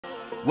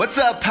What's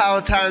up, Powwow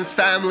Times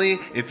family?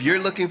 If you're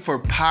looking for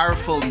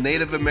powerful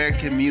Native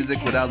American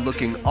music without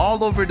looking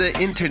all over the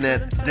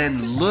internet,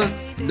 then look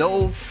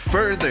no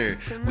further.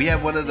 We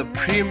have one of the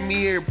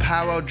premier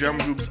powwow drum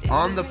groups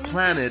on the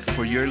planet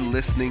for your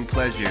listening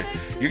pleasure.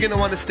 You're gonna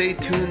want to stay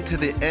tuned to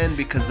the end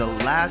because the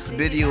last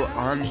video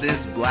on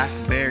this Black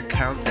Bear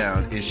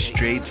countdown is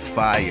straight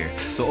fire.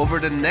 So over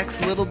the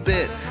next little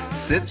bit,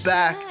 sit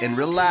back and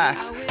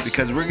relax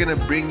because we're gonna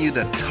bring you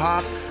the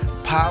top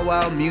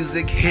powwow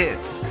music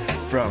hits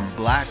from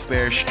Black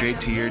Bear straight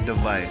to your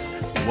device.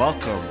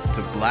 Welcome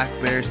to Black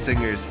Bear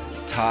Singers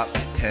Top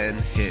 10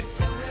 Hits.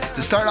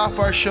 To start off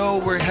our show,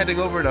 we're heading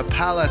over to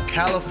Powwow,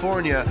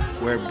 California,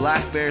 where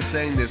Black Bear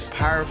sang this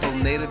powerful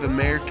Native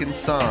American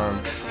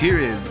song. Here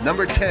is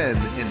number 10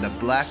 in the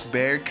Black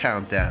Bear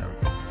Countdown.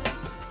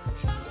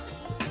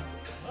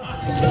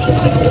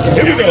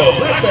 Here we go,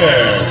 Black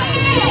Bear!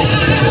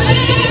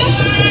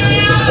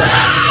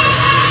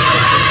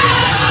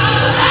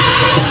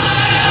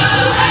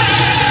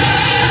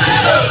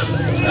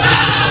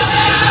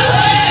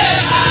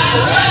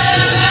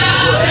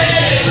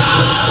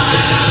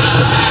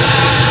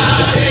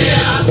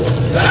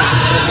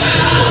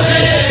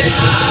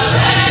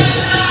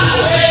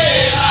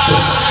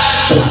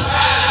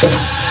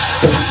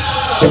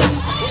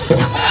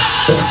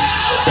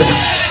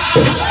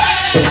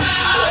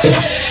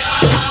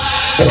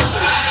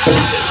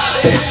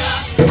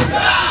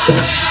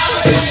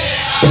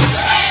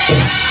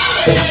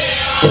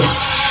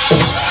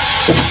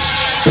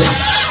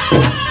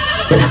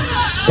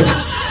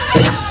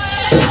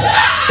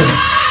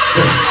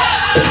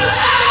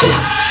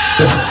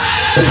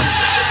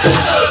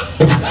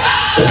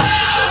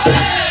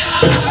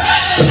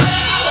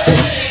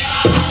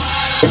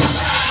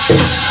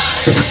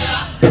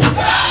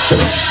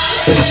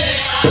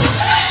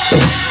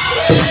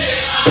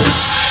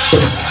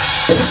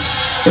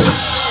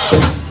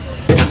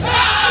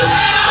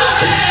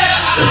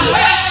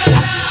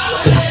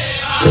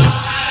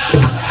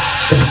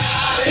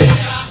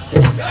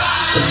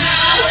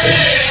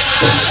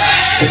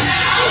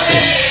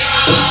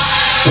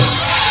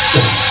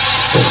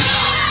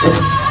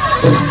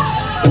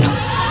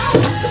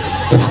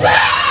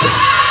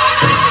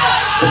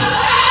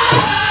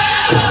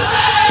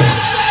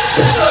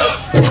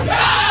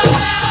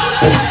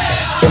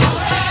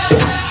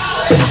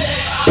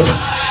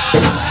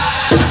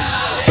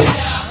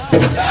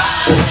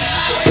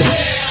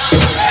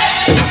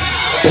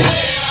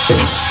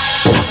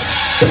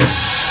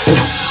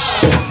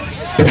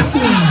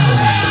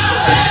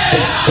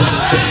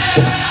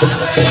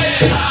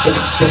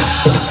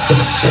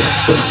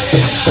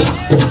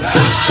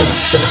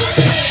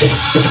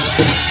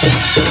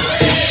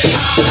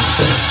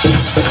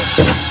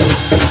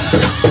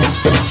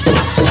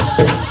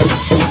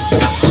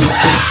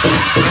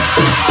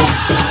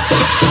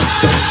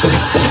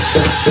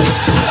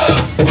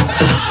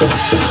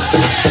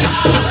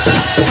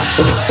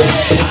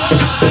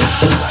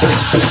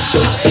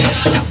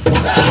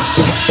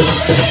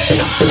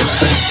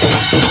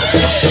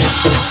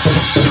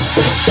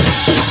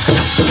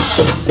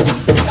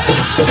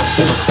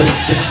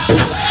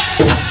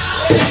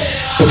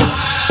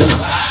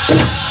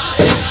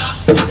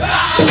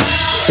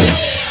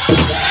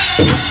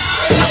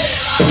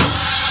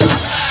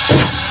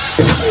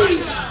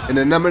 In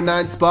the number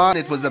 9 spot,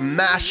 it was a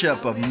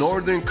mashup of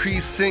Northern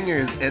Cree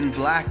singers and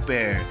Black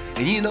Bear.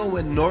 And you know,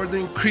 when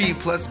Northern Cree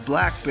plus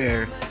Black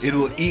Bear, it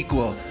will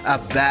equal a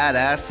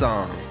badass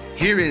song.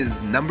 Here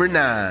is number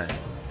 9.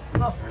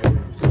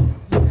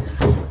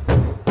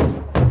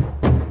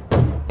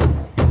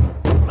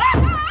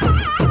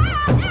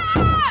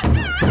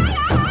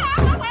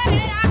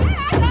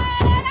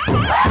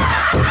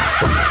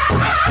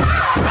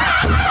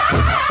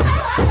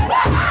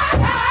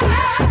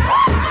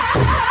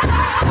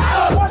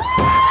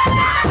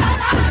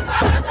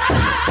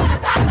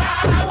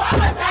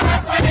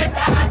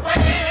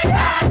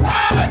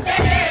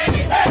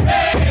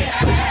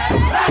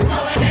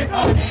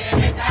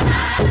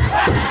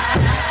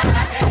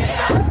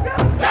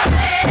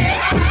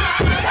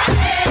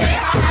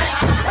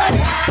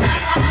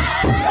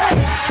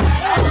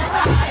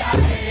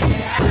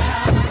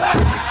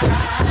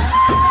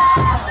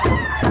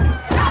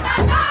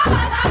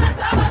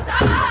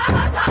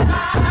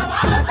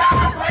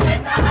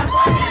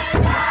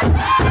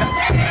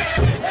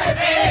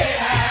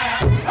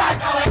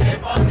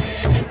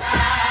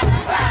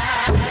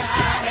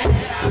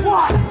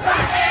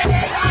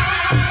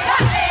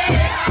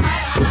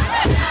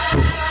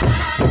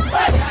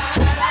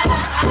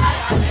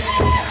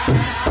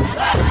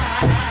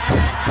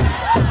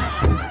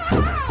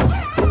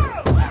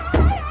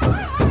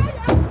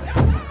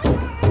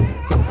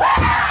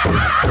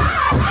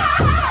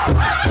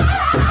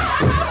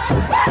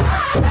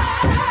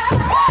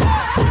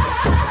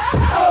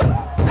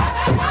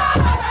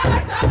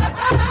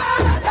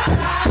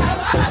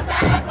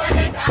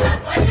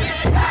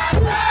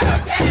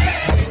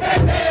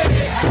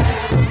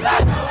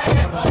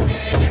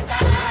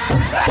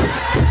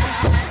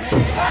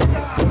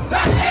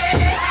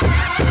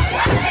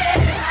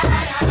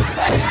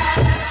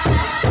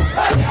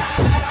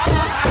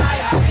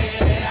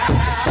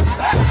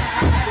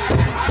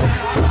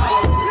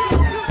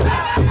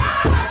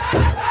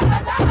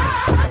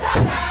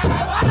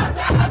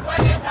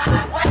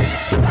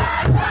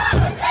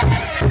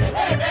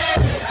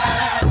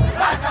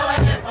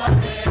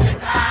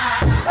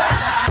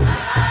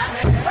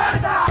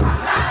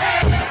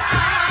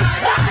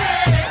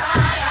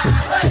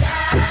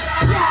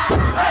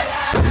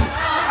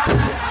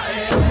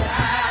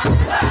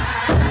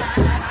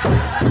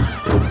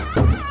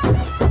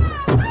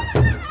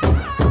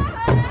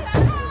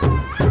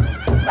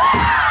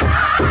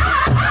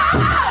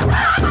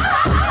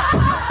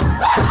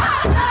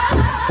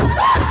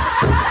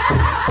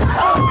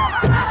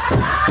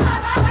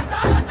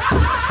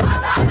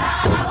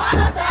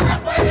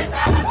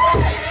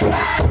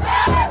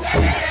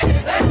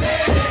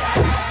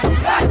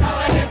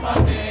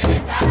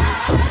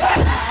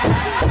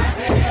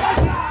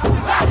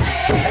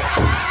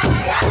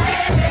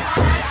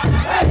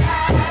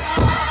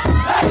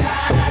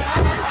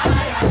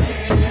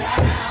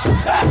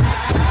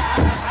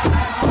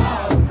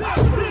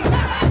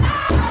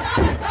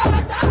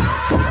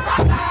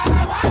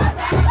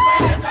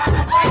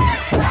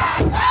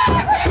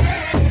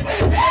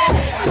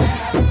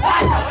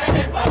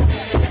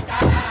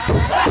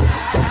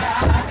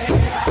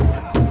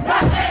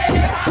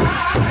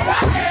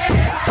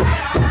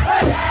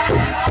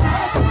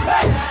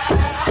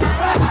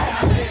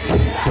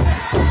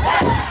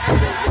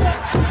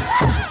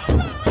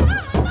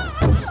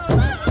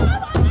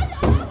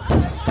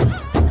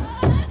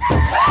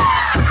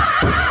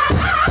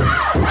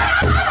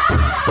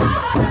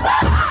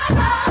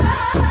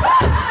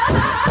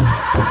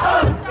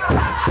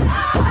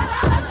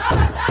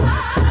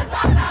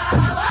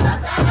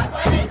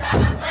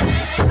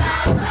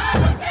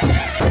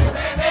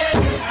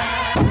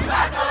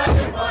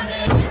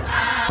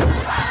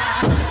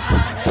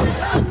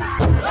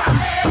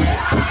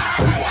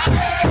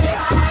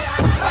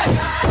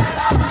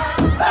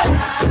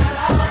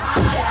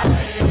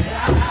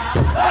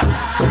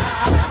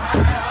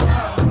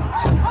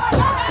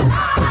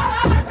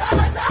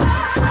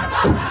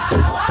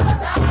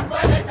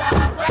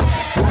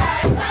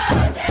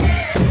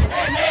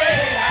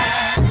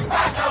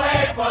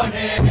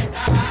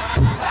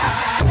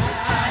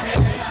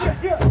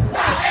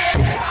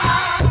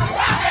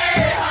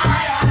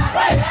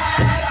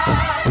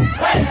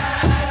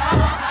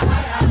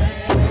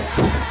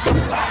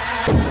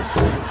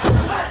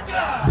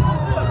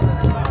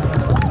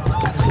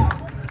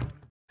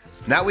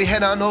 Now we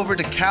head on over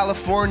to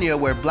California,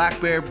 where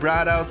Black Bear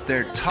brought out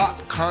their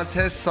top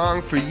contest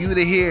song for you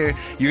to hear.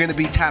 You're going to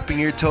be tapping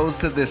your toes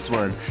to this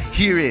one.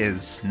 Here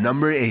is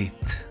number 8.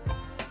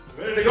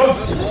 Ready to go?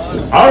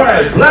 All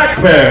right,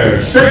 Black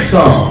Bear, straight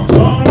song,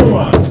 song number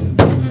 1.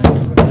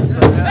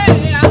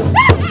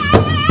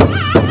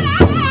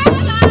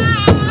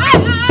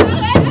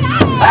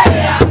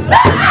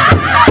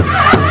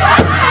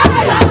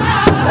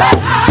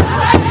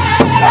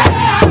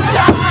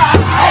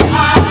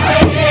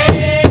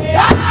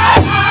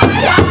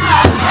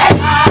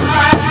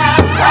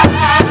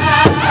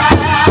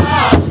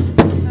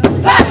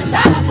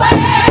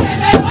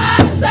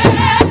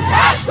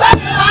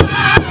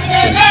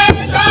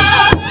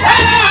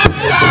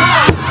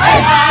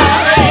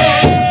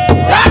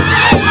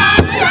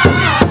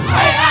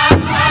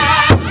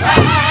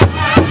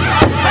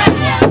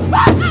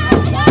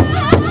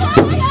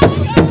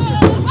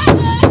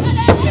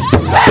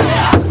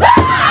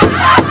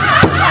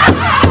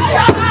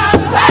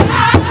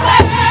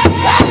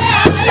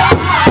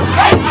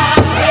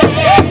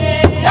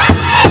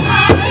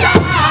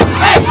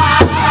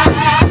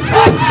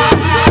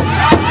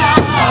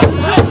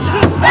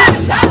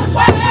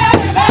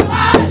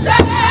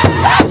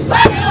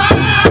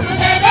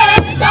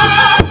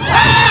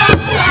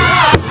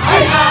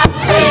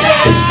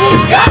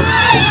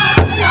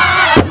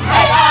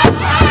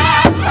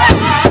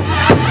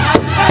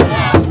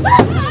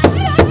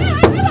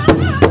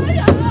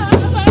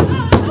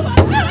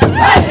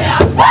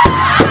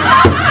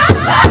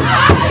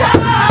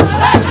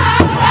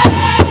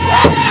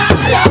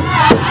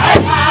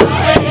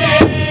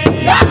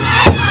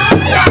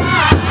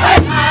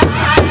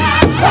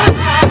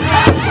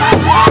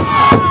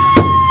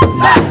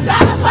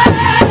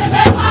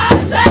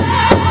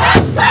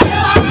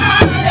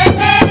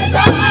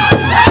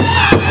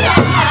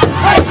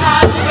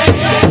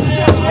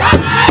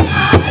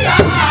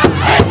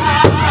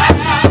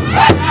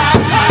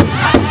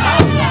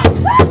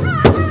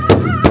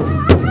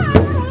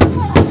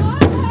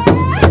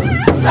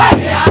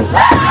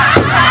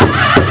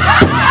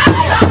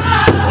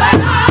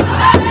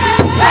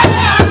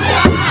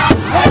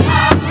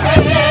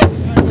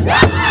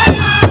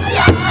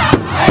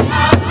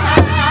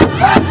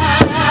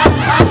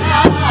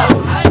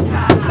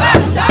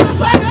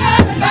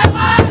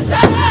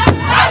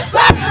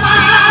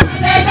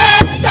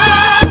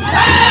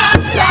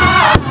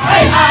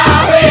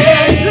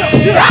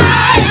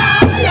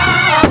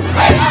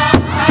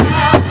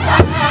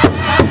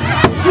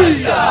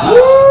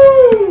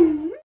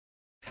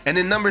 And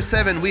in number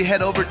 7, we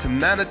head over to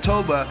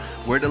Manitoba,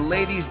 where the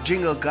ladies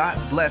jingle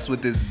got blessed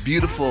with this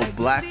beautiful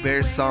Black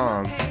Bear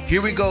song.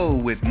 Here we go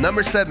with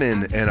number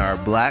 7 in our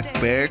Black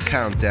Bear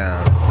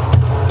Countdown.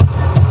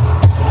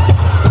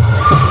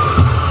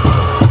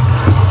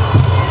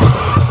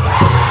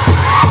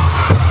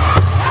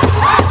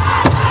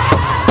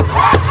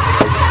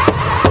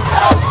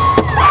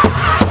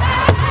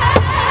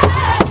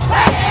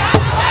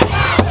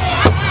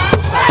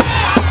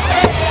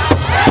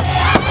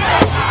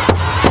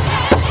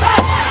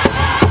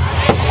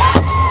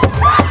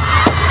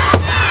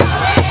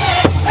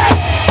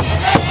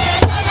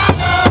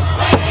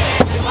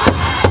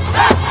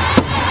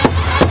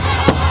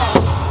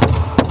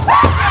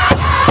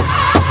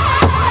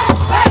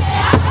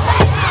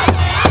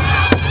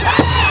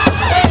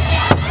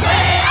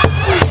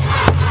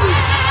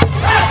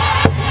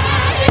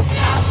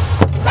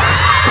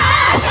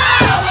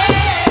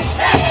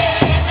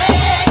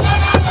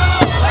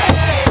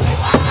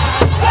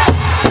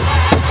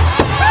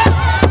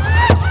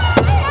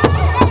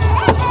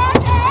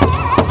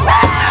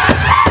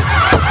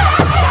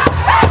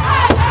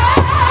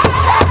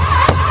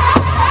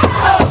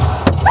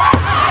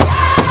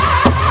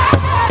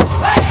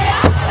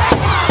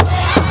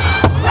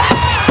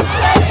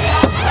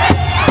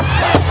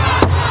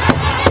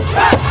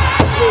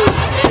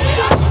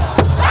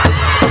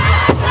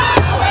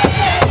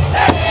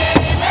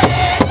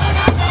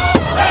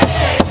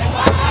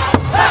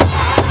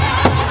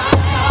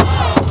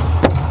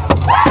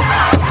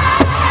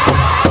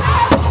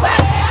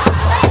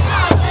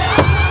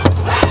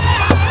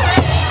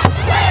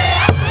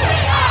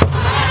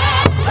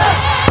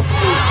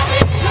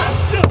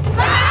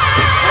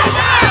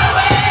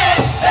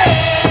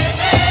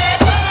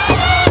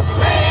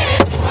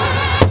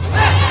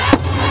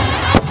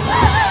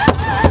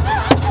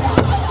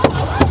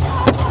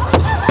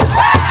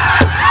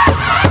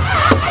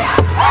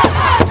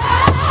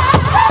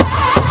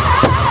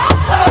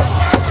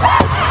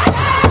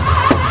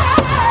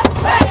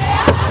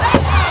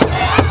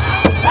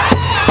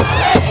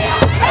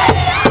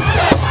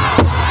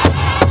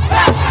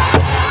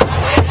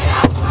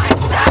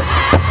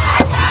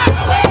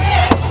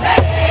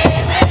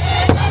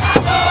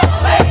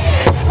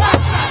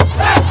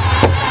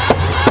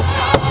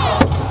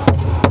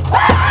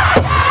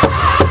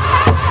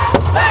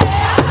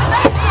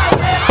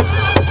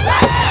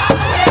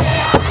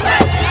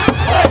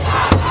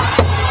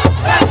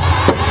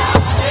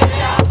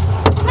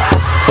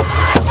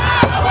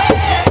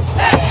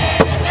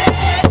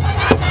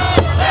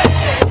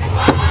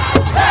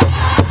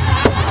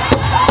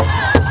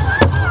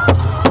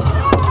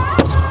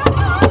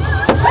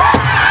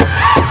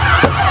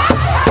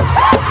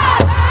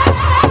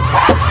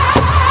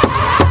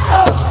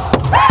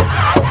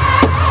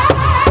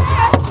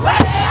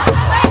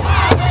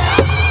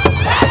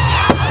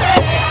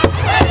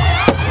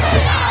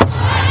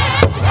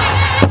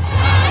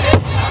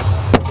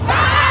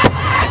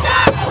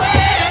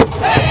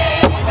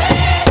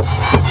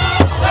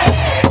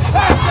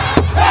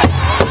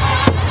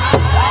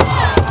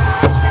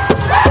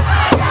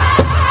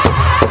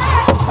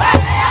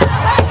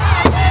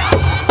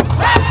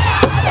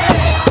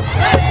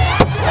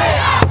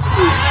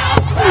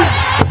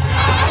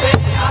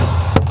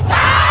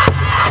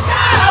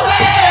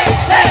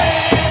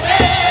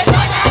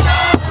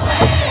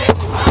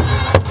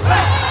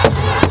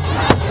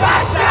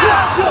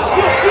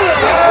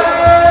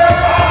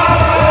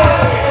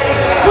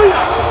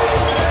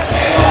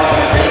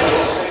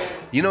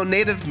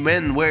 Native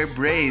men wear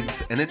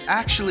braids, and it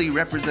actually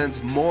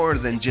represents more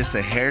than just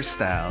a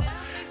hairstyle.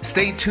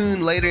 Stay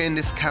tuned later in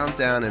this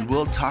countdown and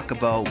we'll talk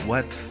about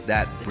what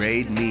that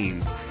braid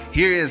means.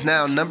 Here is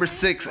now number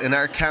 6 in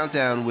our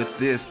countdown with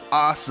this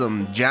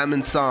awesome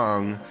jammin'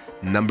 song,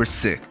 number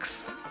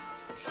 6.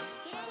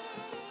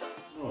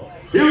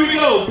 Here we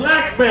go,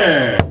 Black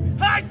Bear.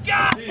 I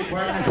see it,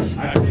 partner.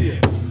 I see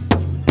it.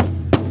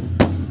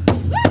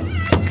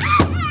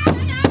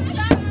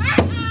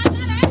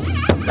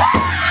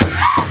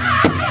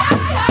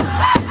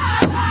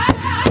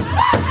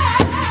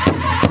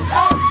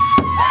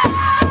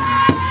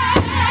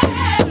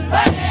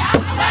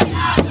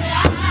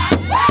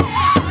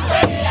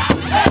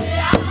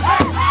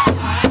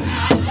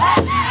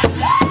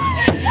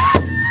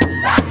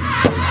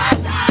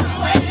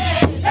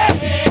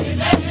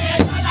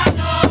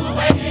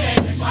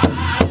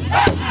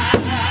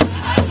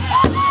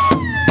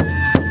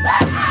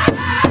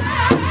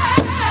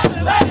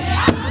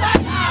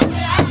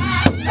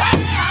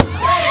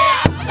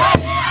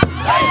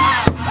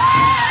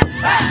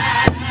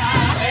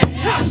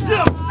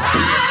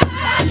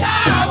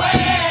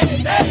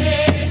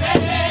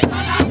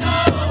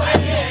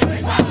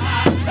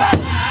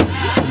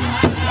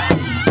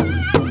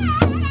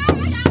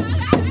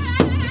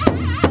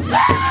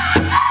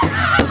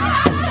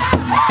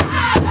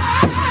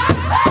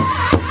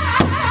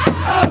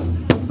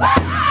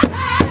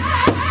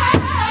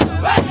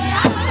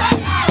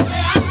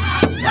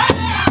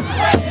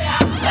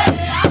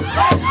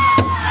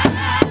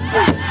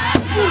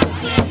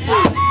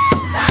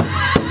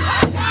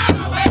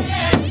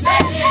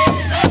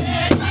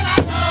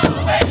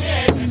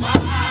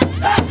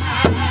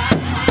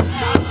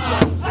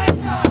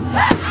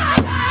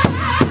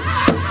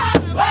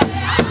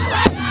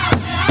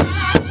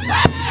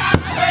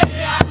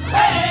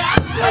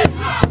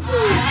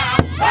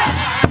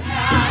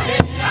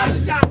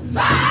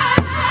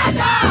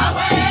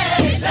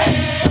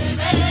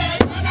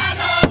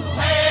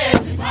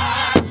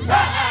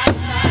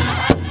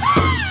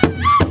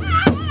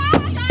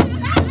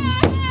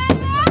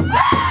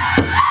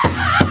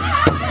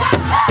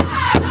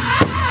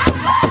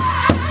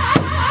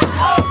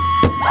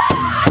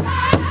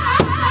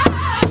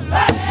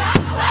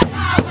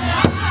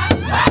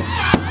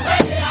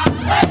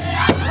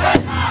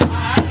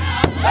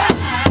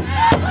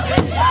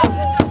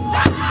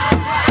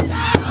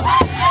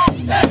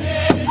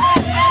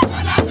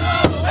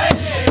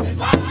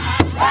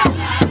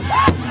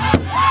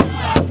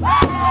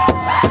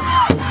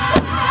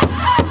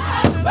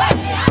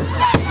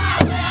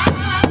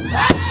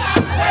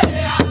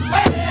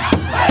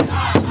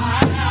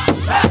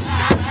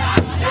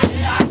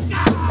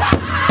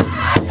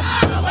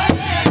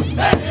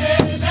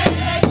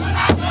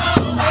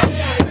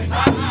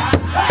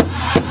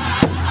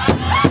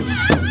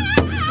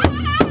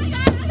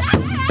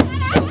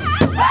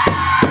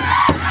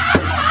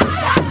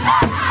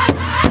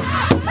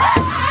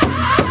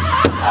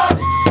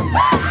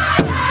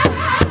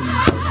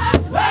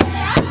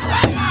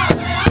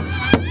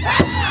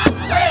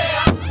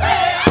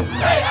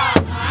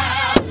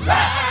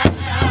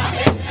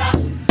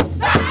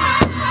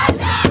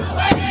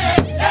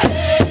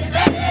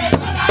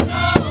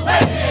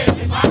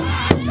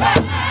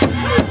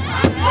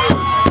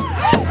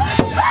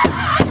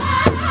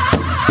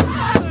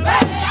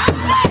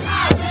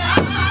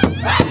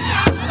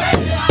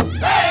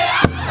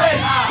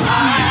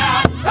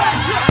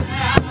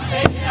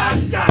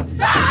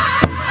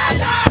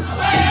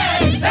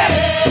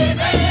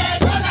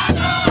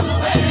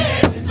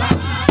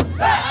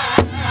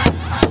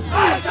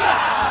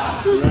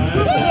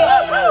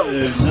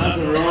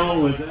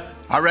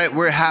 Alright,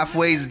 we're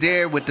halfway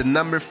there with the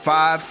number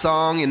 5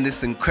 song in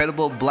this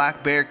incredible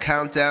Black Bear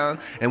countdown,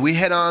 and we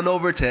head on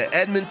over to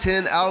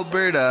Edmonton,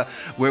 Alberta,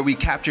 where we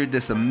captured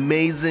this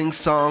amazing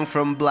song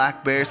from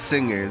Black Bear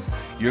Singers.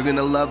 You're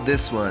gonna love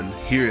this one.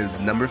 Here is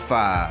number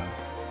 5.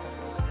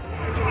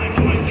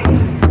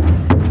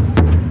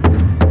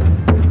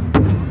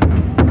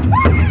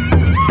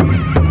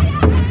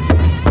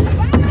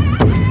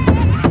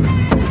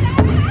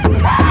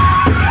 Wow.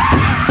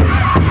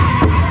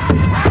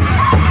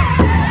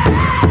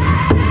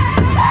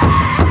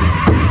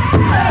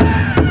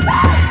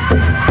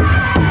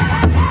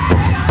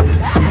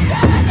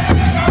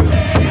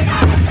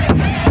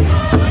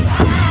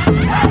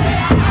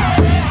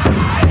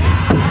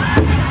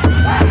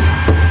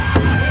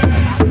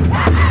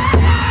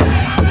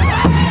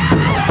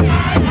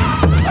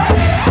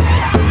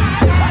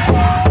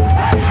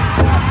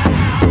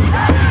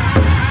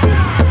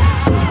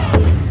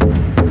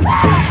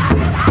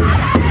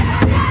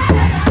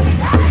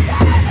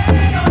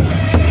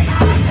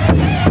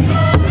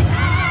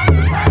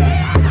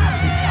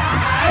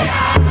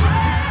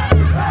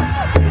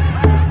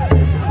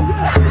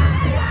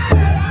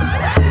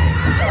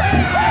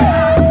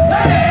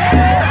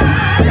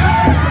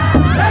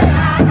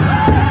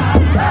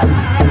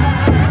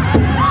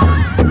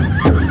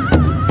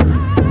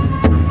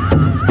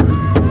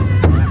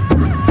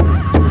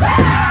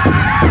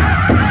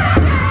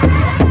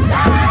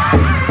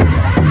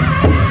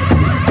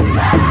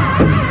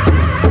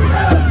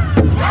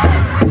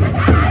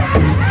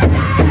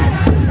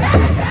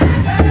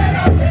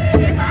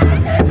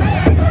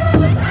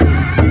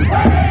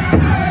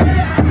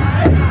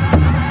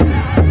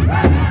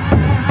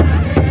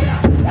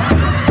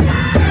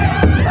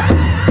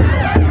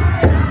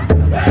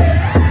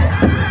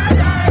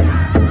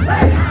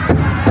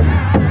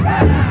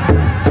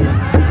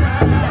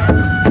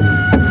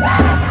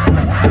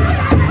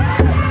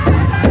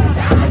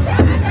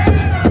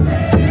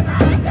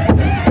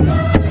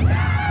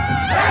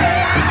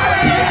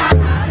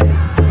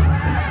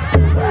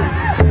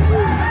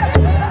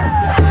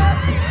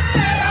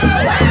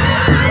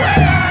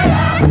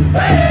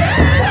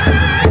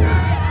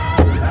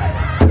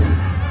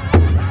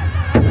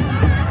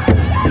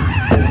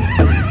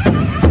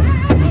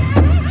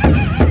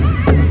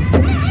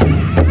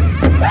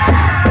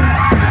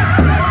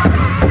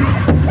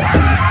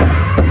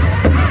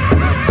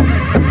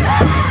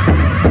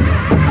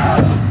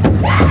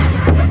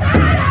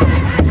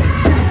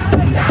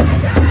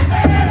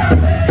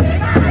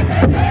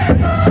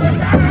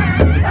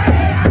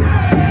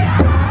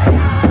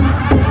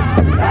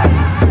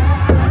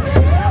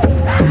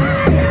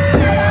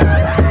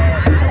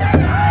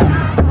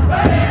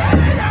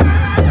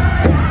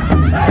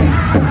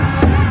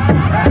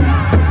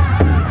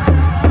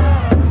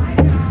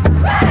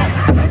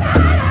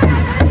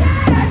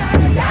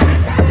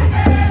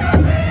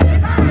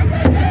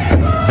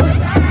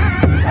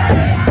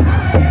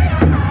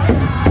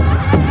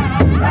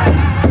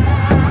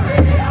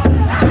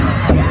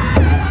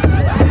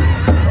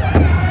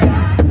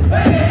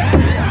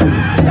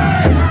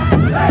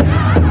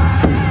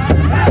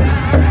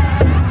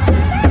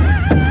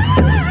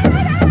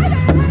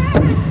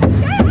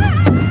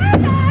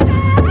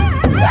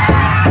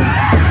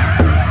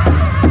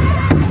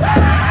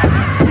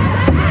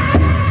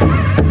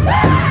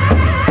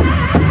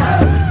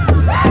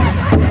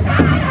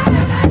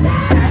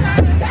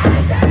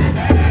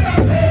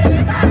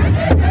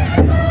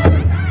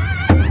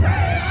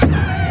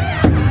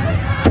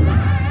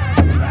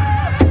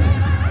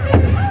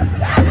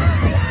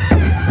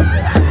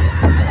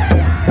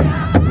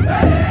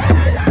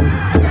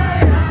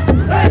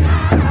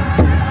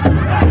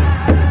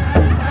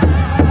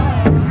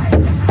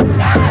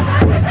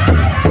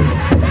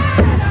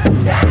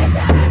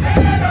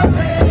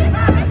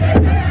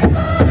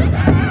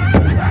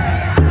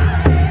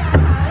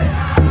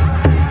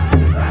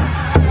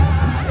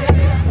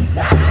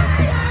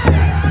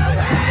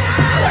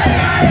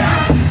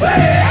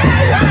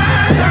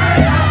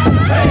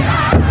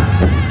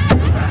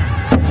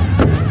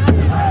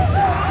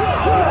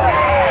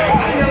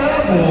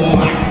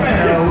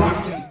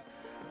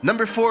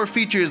 4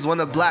 features one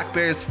of Black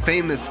Bear's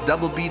famous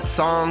double beat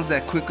songs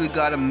that quickly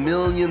got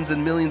millions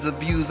and millions of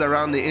views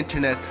around the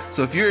internet.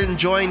 So if you're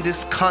enjoying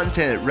this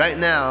content right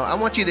now, I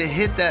want you to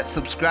hit that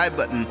subscribe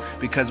button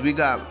because we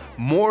got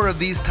more of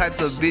these types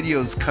of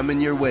videos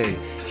coming your way.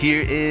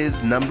 Here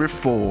is number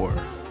 4.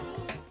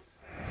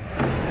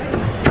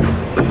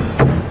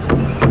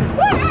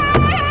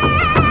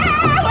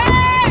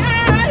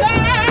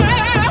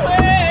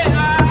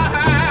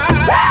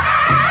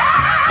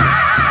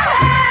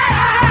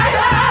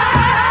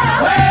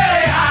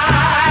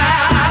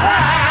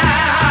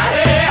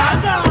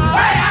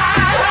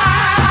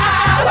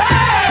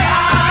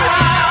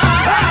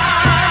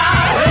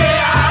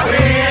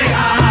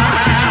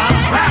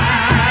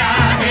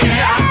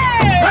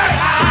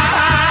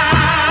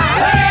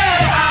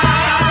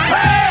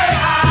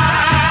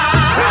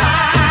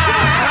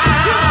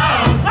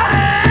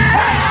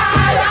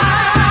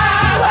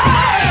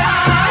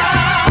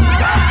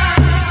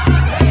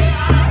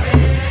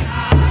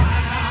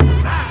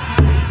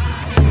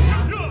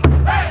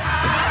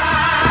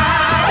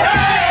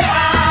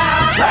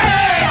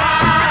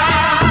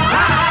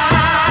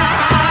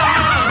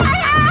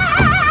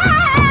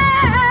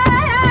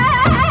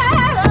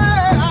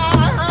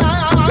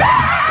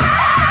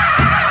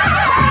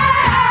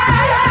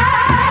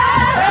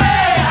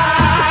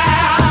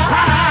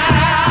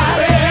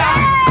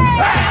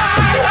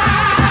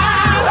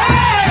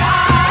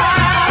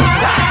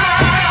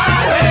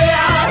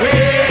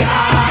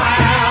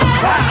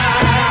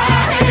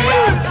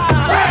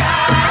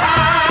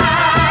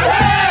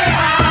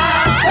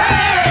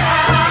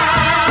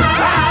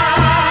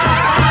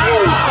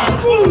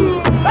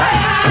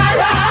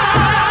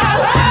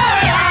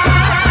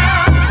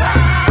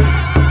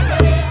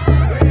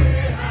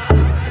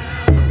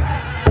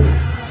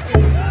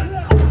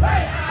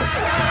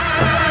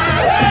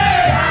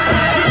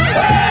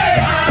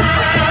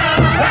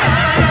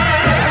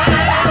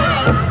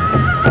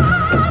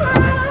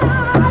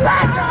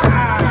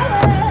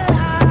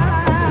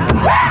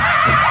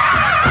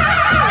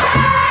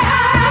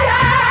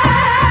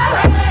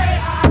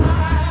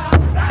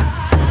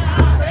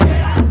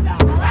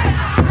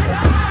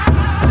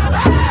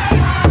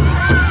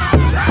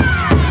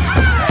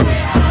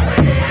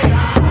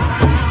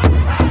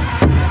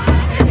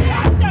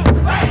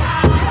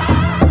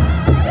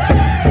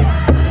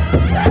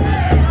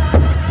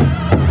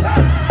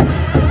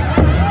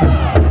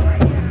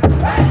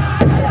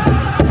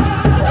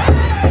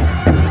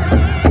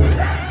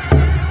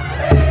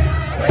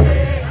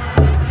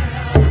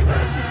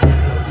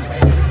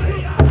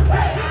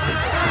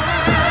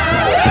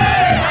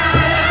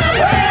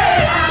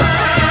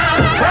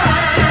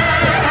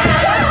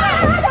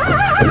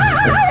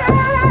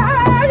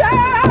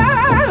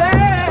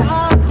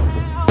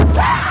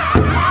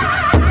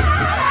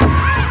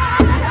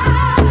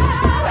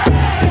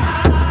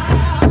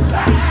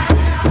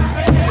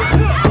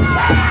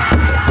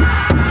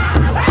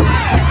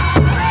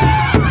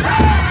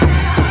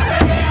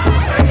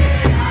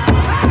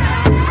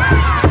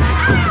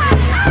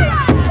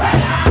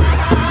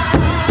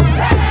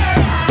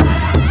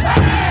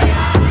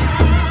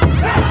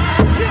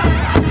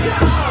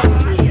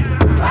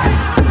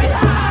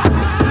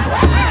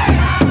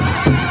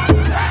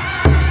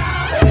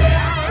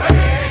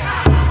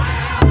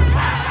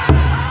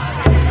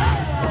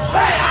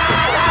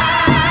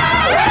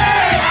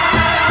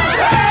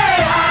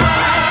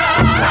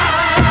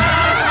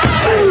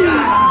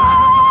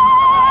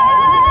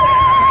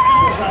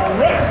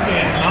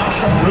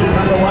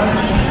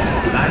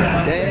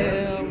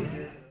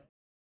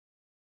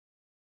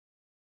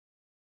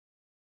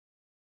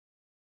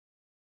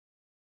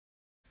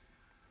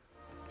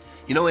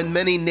 You know, in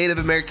many Native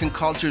American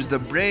cultures, the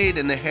braid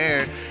in the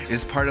hair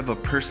is part of a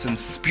person's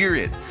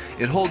spirit.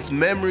 It holds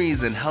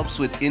memories and helps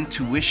with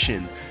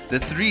intuition. The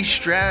 3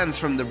 strands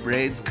from the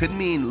braids could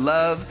mean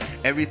love,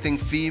 everything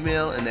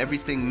female and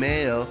everything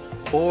male,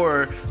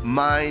 or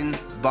mind,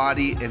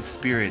 body, and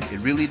spirit. It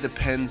really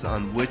depends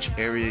on which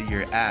area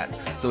you're at.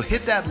 So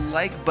hit that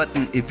like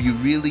button if you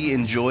really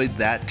enjoyed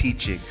that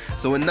teaching.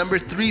 So in number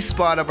 3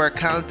 spot of our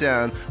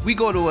countdown, we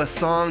go to a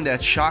song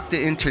that shocked the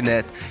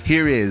internet.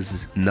 Here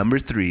is number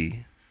 3.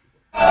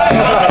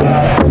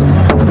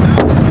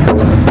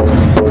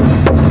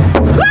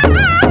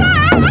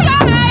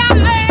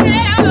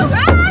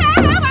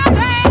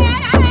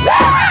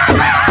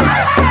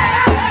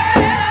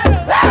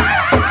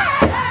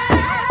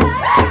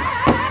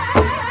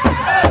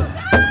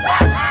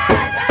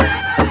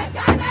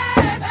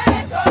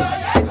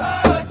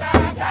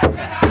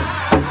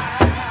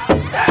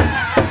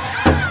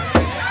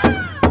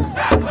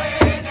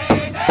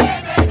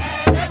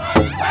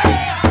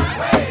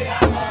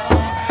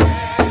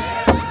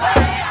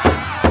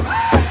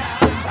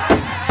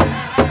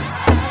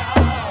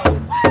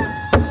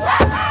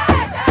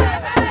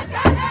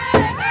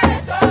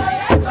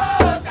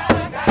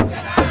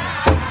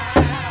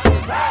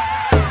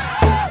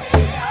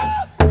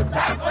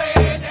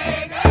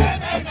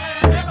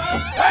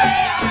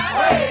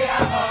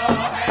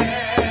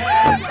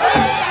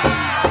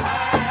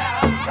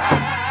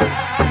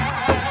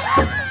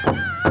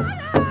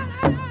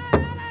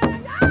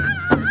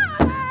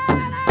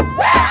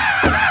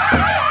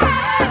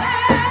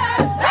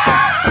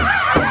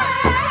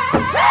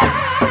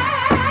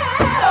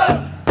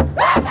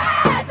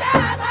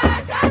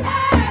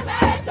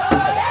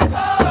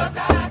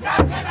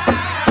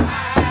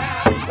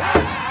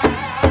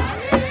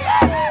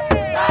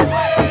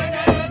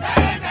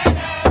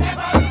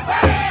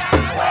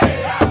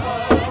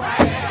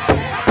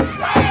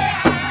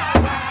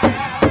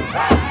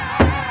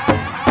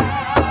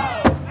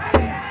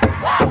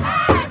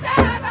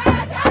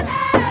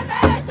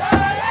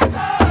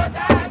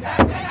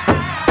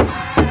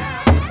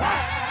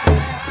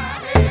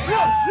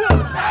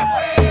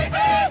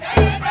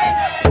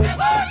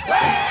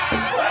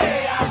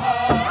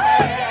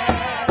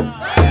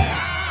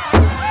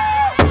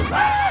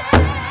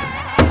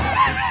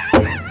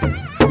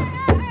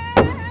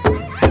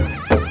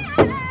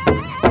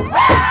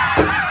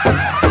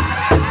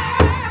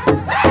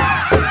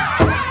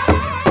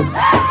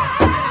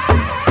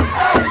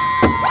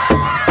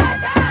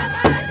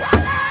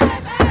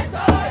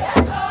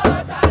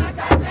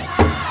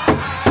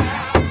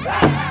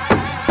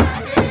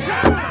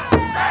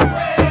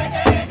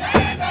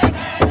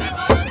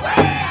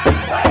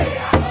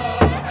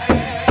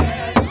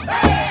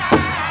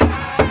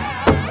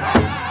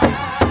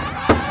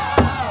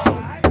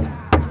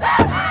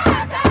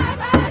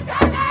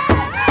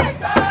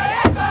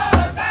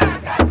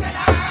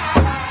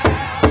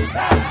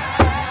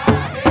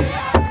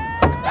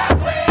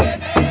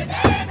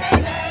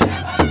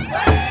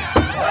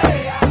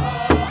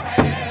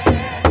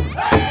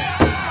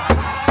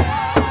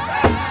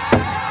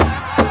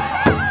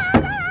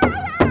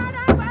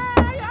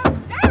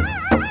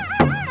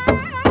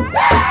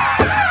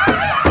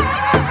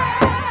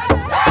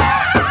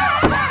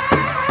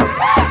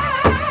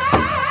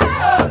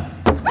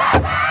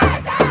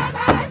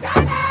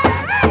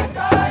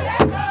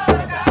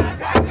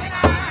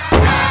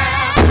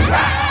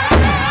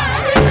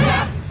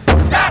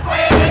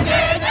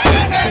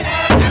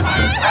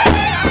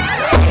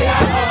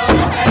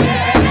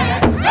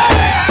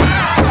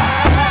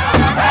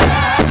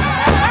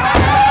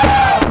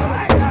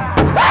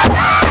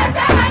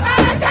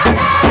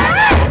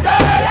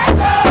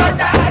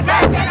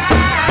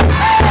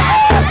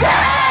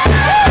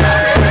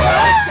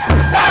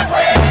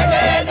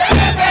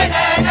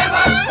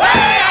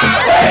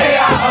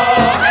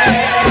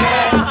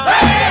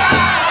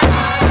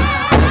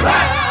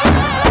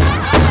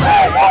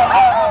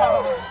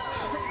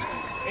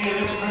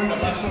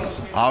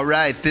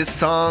 right, this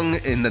song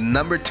in the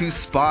number 2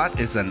 spot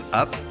is an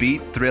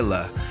upbeat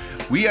thriller.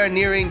 We are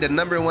nearing the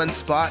number 1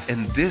 spot,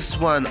 and this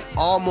one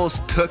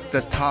almost took the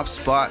top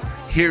spot.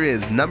 Here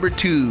is number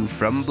 2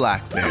 from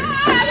Black Bear.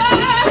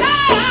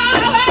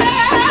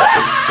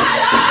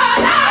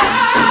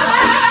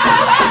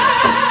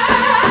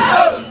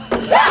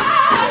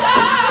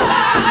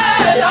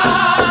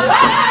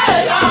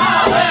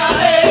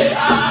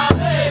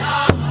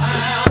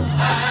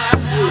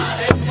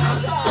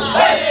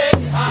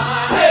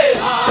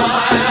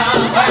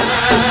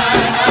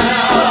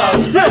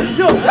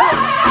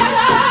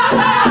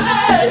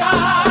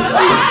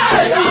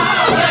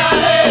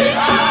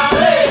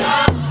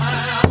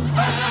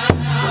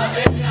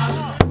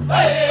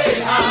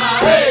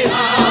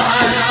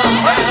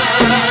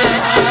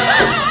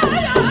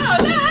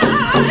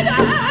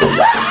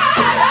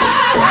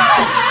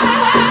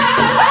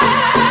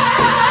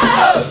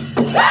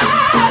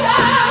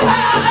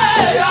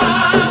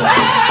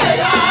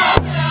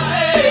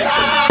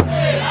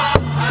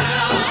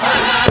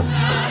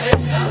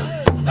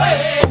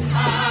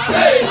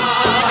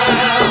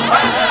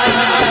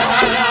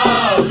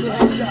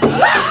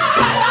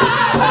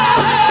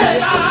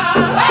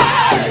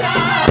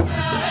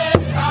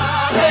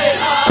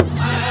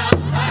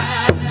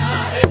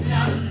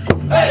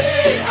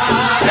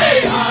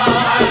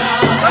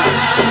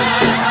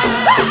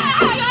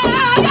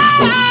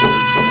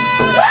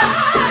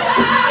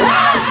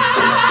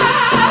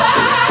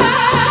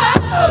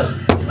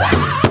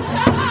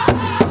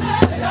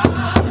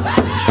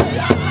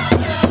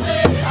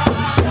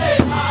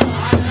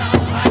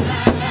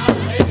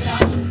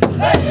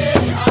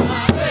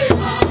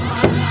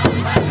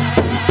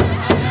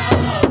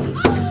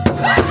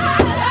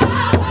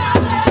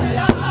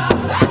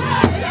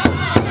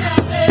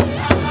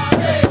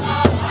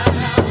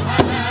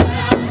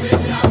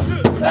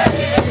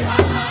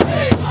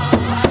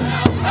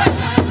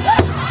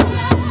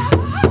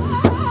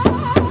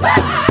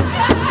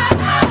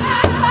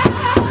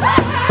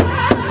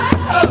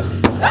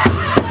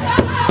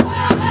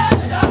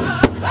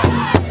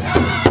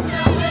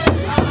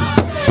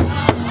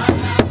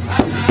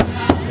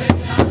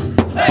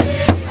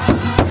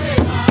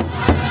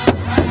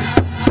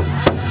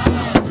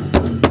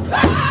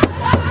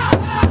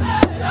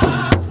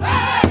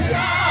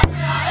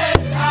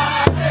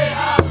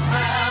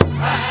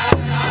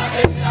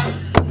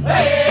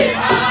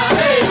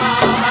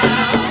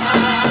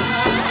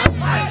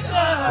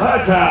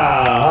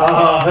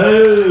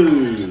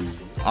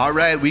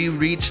 Alright, we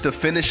reached the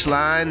finish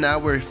line. Now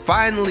we're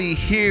finally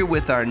here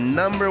with our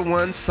number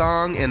 1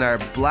 song in our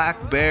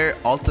Black Bear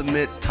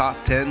Ultimate Top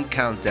 10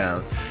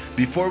 Countdown.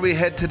 Before we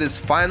head to this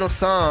final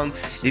song,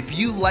 if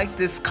you like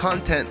this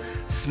content,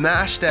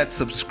 smash that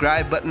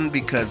subscribe button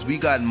because we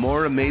got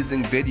more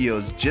amazing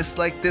videos just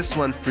like this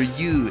one for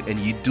you, and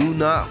you do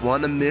not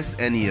want to miss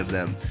any of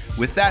them.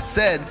 With that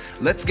said,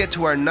 let's get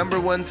to our number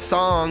 1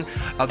 song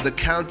of the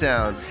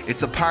countdown.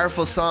 It's a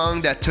powerful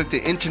song that took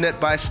the internet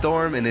by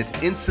storm, and it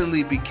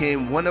instantly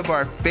became one of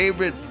our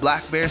favorite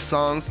Black Bear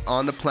songs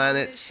on the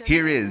planet.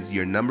 Here is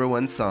your number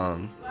 1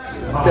 song.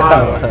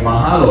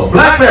 Mahalo.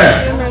 Black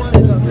Bear!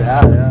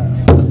 Yeah.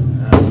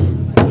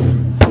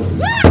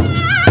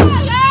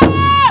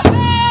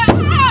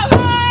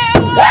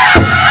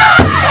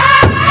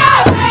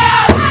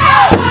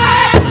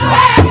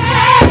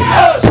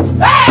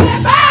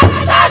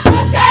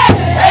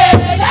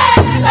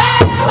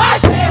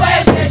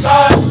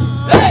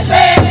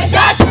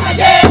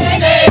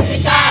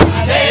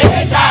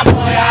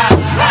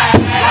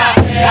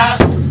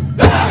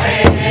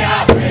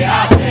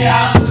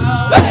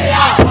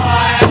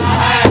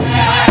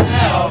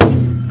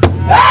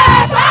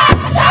 Hey!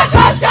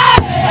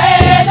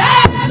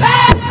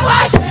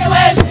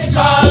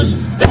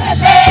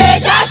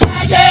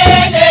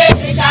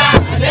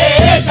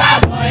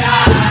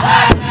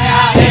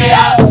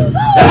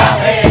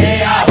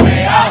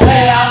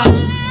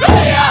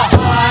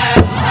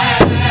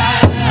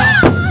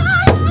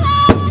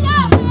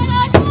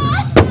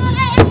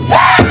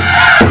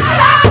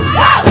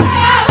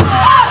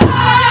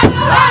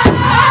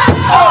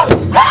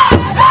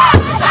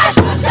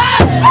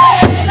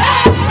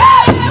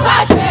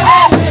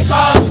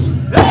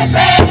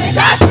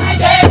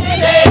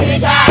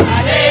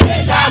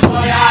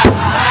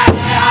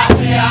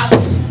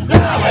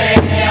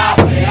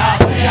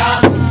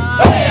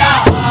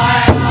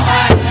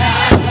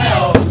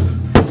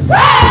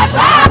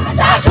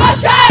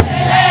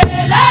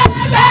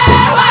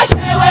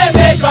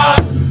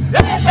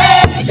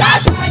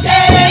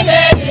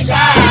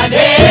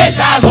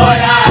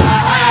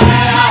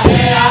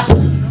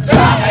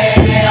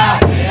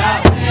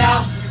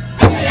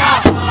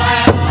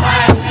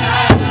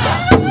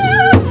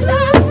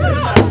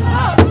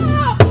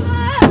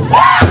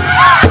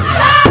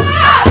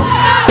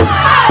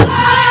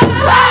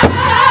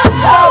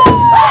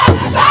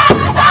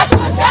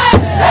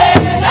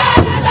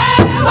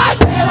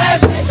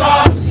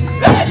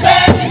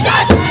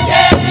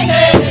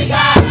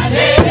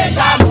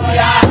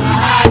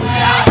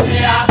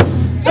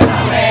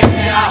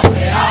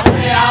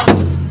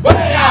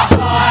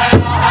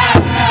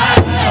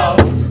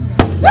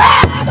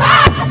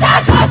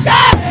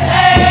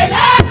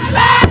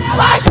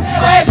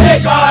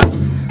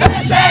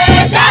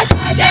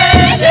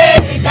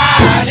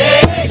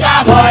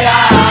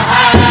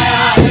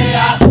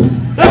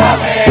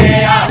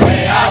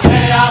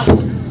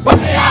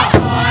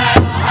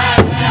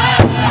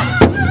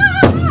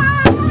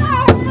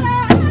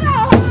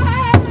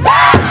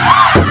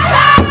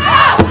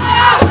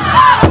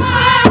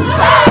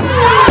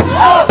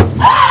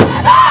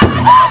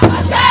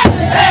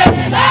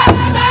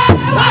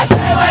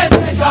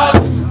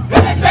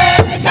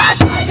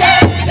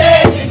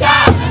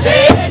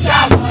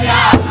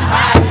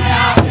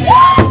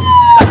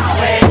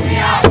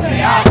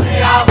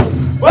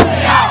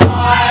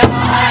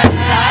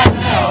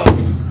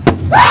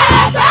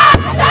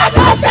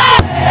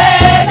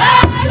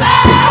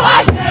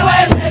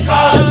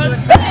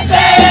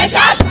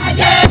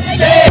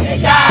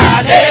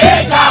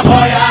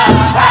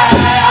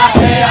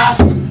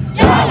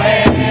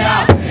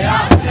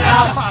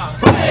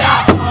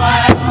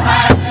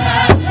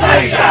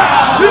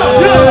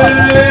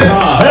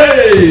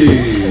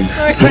 Hey,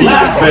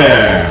 Black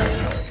Bear.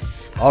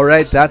 All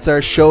right, that's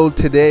our show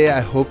today.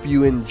 I hope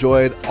you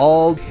enjoyed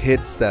all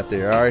hits that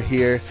there are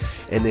here.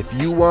 And if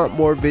you want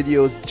more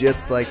videos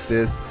just like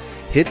this,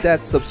 hit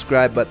that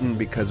subscribe button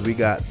because we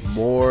got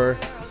more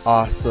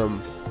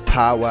awesome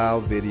powwow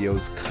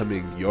videos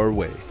coming your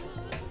way.